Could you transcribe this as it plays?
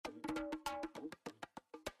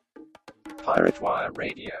Pirate Wire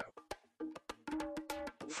Radio.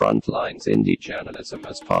 Frontlines indie journalism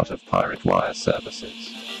as part of Pirate Wire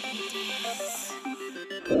services.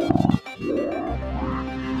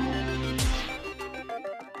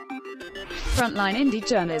 Frontline indie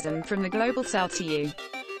journalism from the global south to you.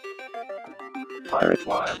 Pirate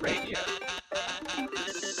Wire Radio.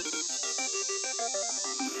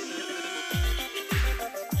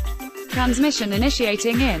 Transmission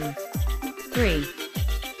initiating in 3,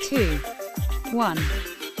 2, 1.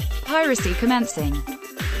 Piracy commencing.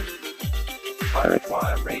 Pirate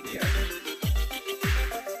Wire Radio.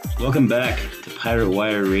 Welcome back to Pirate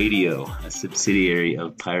Wire Radio, a subsidiary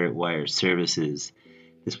of Pirate Wire Services.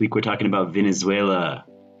 This week we're talking about Venezuela.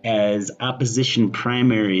 As opposition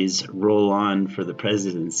primaries roll on for the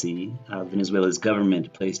presidency, Venezuela's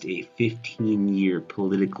government placed a 15-year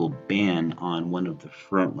political ban on one of the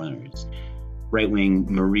frontrunners, right-wing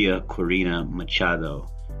Maria Corina Machado.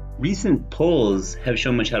 Recent polls have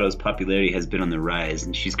shown Machado's popularity has been on the rise,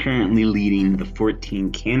 and she's currently leading the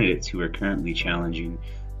 14 candidates who are currently challenging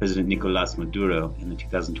President Nicolás Maduro in the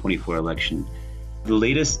 2024 election. The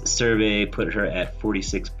latest survey put her at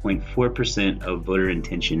 46.4% of voter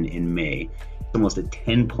intention in May, almost a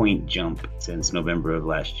 10-point jump since November of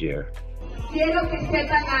last year. Quiero que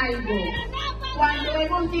sepan algo. Cuando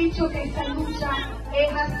hemos dicho que esta lucha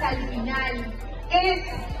es hasta el final, es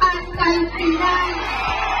hasta el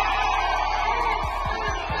final.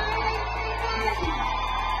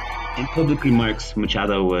 In public remarks,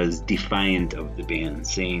 Machado was defiant of the ban,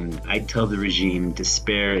 saying, "I'd tell the regime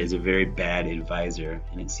despair is a very bad advisor,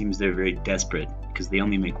 and it seems they're very desperate because they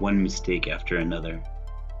only make one mistake after another."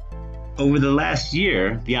 Over the last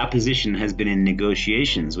year, the opposition has been in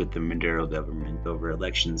negotiations with the Maduro government over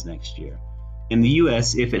elections next year. And the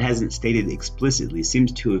U.S., if it hasn't stated explicitly,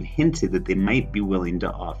 seems to have hinted that they might be willing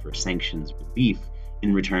to offer sanctions relief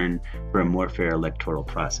in return for a more fair electoral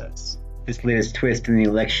process. This latest twist in the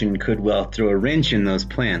election could well throw a wrench in those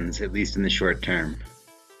plans, at least in the short term.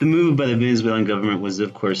 The move by the Venezuelan government was,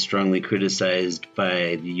 of course, strongly criticized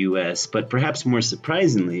by the U.S., but perhaps more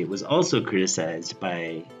surprisingly, it was also criticized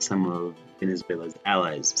by some of Venezuela's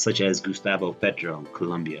allies, such as Gustavo Petro in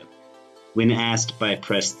Colombia. When asked by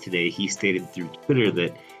Press Today, he stated through Twitter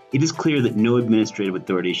that it is clear that no administrative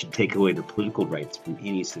authority should take away the political rights from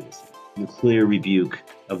any citizen, in a clear rebuke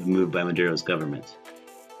of the move by Maduro's government.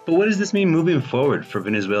 But what does this mean moving forward for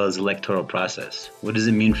Venezuela's electoral process? What does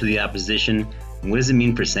it mean for the opposition? And what does it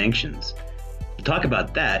mean for sanctions? To talk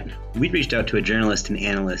about that, we reached out to a journalist and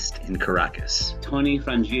analyst in Caracas. Tony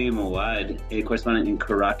Frangier Mowad, a correspondent in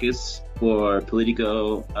Caracas for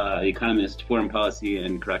Politico, economist, foreign policy,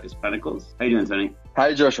 and Caracas Chronicles. How are you doing, Tony?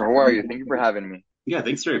 Hi, Joshua. How are you? Thank you for having me. Yeah,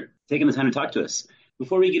 thanks for taking the time to talk to us.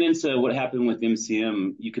 Before we get into what happened with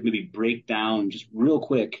MCM, you could maybe break down just real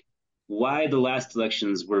quick why the last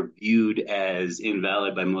elections were viewed as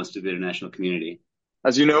invalid by most of the international community.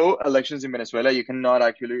 As you know, elections in Venezuela, you cannot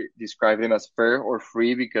actually describe them as fair or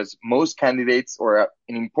free because most candidates, or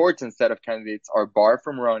an important set of candidates, are barred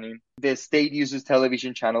from running. The state uses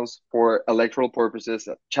television channels for electoral purposes,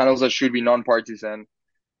 channels that should be non-partisan.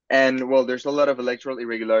 And, well, there's a lot of electoral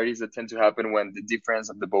irregularities that tend to happen when the difference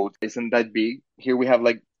of the vote isn't that big. Here we have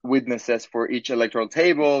witnesses for each electoral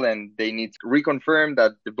table, and they need to reconfirm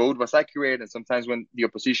that the vote was accurate. And sometimes when the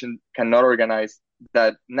opposition cannot organize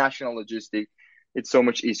that national logistic, it's so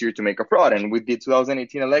much easier to make a fraud. And with the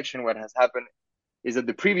 2018 election, what has happened is that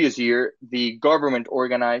the previous year, the government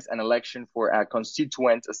organized an election for a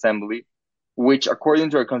constituent assembly, which, according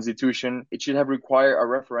to our constitution, it should have required a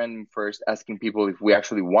referendum first, asking people if we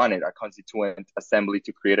actually wanted a constituent assembly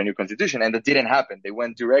to create a new constitution. And that didn't happen. They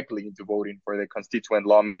went directly into voting for the constituent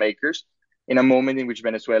lawmakers in a moment in which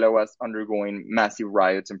Venezuela was undergoing massive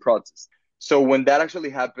riots and protests. So when that actually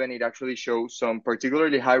happened, it actually showed some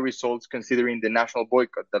particularly high results considering the national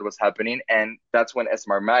boycott that was happening. And that's when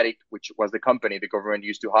Smartmatic, which was the company the government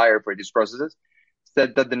used to hire for these processes,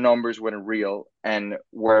 said that the numbers weren't real and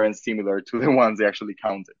weren't similar to the ones they actually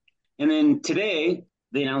counted. And then today,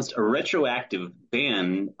 they announced a retroactive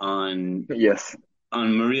ban on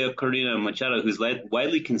Maria Corina Machado, who's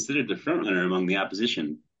widely considered the frontrunner among the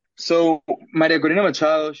opposition. So Maria Corina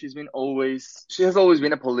Machado, she has always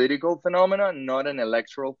been a political phenomenon, not an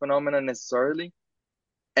electoral phenomenon necessarily.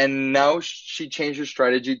 And now she changed her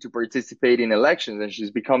strategy to participate in elections, and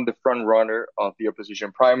she's become the front runner of the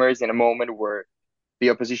opposition primaries in a moment where the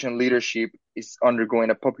opposition leadership is undergoing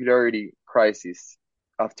a popularity crisis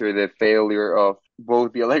after the failure of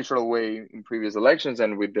both the electoral way in previous elections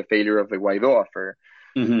and with the failure of the Guaidó affair.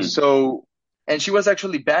 Mm-hmm. And she was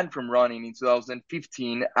actually banned from running in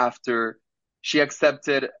 2015 after she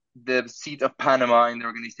accepted the seat of Panama in the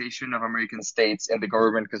Organization of American States, and the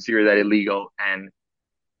government considered that illegal and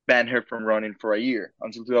banned her from running for a year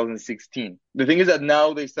until 2016. The thing is that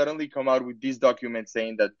now they suddenly come out with this document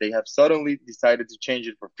saying that they have suddenly decided to change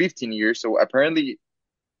it for 15 years. So apparently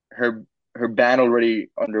her ban already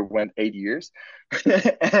underwent 8 years.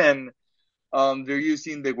 And they're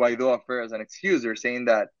using the Guaido affair as an excuse. They're saying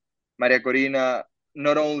that Maria Corina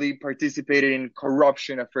not only participated in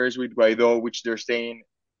corruption affairs with Guaido, which they're saying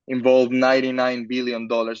involved $99 billion,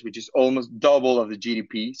 which is almost double of the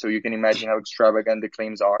GDP. So you can imagine how extravagant the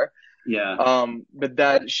claims are. Yeah. But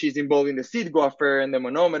that she's involved in the Citgo affair and the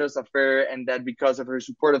Monomeros affair, and that because of her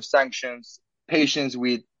support of sanctions, patients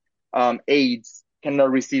with AIDS cannot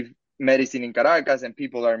receive medicine in Caracas and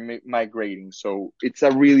people are migrating. So it's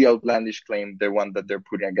a really outlandish claim, the one that they're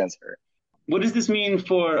putting against her. What does this mean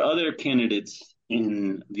for other candidates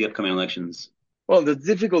in the upcoming elections? Well, that's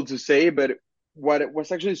difficult to say, but what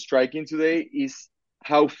was actually striking today is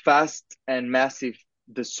how fast and massive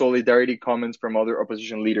the solidarity comments from other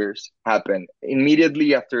opposition leaders happened.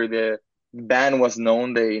 Immediately after the ban was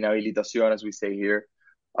known, the inhabilitación, as we say here,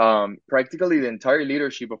 practically the entire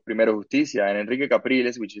leadership of Primero Justicia and Enrique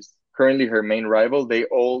Capriles, which is currently her main rival, they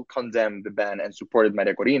all condemned the ban and supported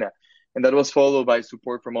Maria Corina. And that was followed by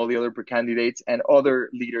support from all the other candidates and other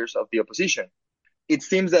leaders of the opposition. It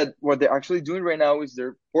seems that what they're actually doing right now is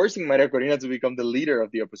they're forcing Maria Corina to become the leader of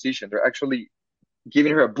the opposition. They're actually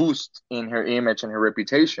giving her a boost in her image and her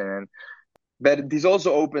reputation. But this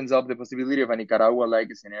also opens up the possibility of a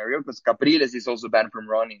Nicaragua-like scenario, because Capriles is also banned from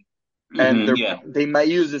running. And they might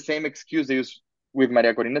use the same excuse they used with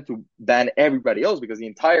Maria Corina to ban everybody else, because the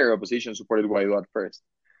entire opposition supported Guaido at first.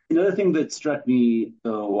 Another thing that struck me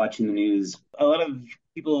watching the news, a lot of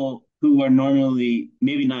people who are normally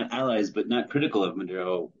maybe not allies but not critical of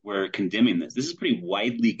Maduro were condemning this. This is pretty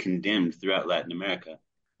widely condemned throughout Latin America.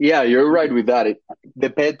 Yeah, you're right with that. The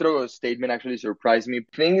Petro statement actually surprised me.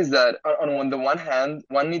 The thing is that on the one hand,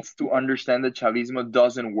 one needs to understand that Chavismo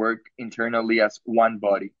doesn't work internally as one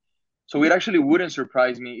body. So it actually wouldn't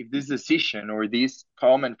surprise me if this decision or this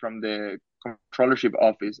comment from the controllership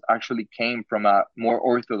office actually came from a more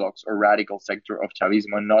orthodox or radical sector of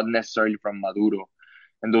Chavismo, not necessarily from Maduro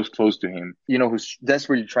and those close to him, who's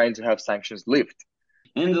desperately trying to have sanctions lifted.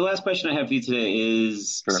 And the last question I have for you today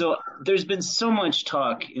is, Sure. So there's been so much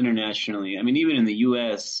talk internationally, I mean, even in the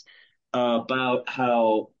U.S., about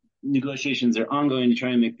how negotiations are ongoing to try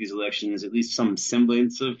and make these elections at least some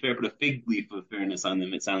semblance of fair, put a fig leaf of fairness on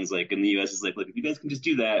them, it sounds like. And the U.S. is like, look, if you guys can just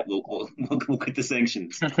do that, we'll quit the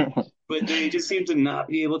sanctions. But they just seem to not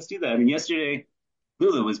be able to do that. I mean, yesterday,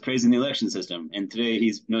 Lula was praising the election system, and today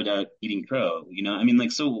he's no doubt eating crow.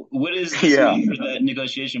 So what is this mean for the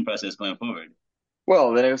negotiation process going forward?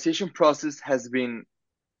 Well, the negotiation process has been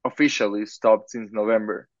officially stopped since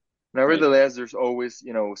November. Nevertheless, there's always,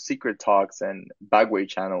 secret talks and backway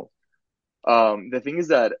channels. The thing is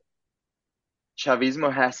that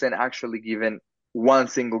Chavismo hasn't actually given one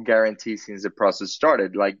single guarantee since the process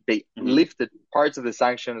started. Like, they lifted parts of the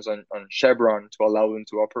sanctions on Chevron to allow them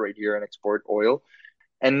to operate here and export oil,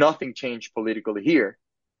 and nothing changed politically here.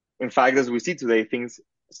 In fact, as we see today, things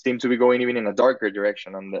seem to be going even in a darker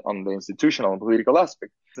direction on the institutional and political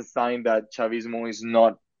aspect. It's a sign that Chavismo is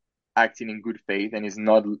not acting in good faith and is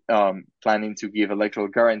not planning to give electoral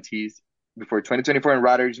guarantees before 2024, and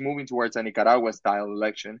rather is moving towards a Nicaragua-style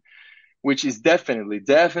election, which is definitely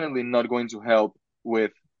not going to help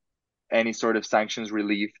with any sort of sanctions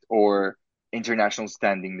relief or international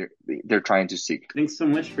standing they're trying to seek. Thanks so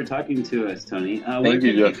much for talking to us, Tony. Thank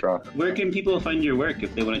you, Joshua. Where can people find your work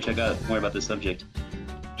if they want to check out more about this subject?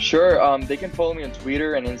 Sure, they can follow me on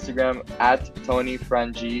Twitter and Instagram at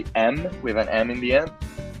TonyFrangiM with an M in the end.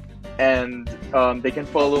 And they can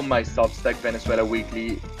follow my Substack, Venezuela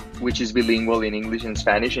Weekly, which is bilingual in English and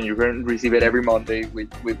Spanish, and you can receive it every Monday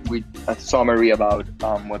with a summary about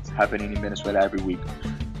what's happening in Venezuela every week,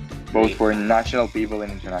 both for national people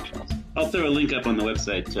and internationals. I'll throw a link up on the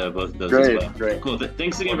website to both of those as well. Great. Cool.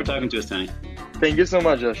 Thanks again for talking to us, Tony. Thank you so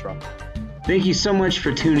much, Joshua. Thank you so much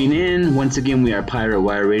for tuning in. Once again, we are Pirate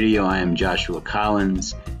Wire Radio. I am Joshua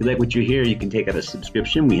Collins. If you like what you hear, you can take out a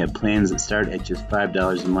subscription. We have plans that start at just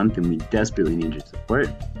 $5 a month, and we desperately need your support.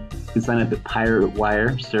 You can sign up at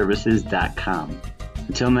piratewireservices.com.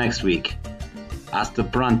 Until next week, hasta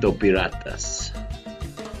pronto, piratas.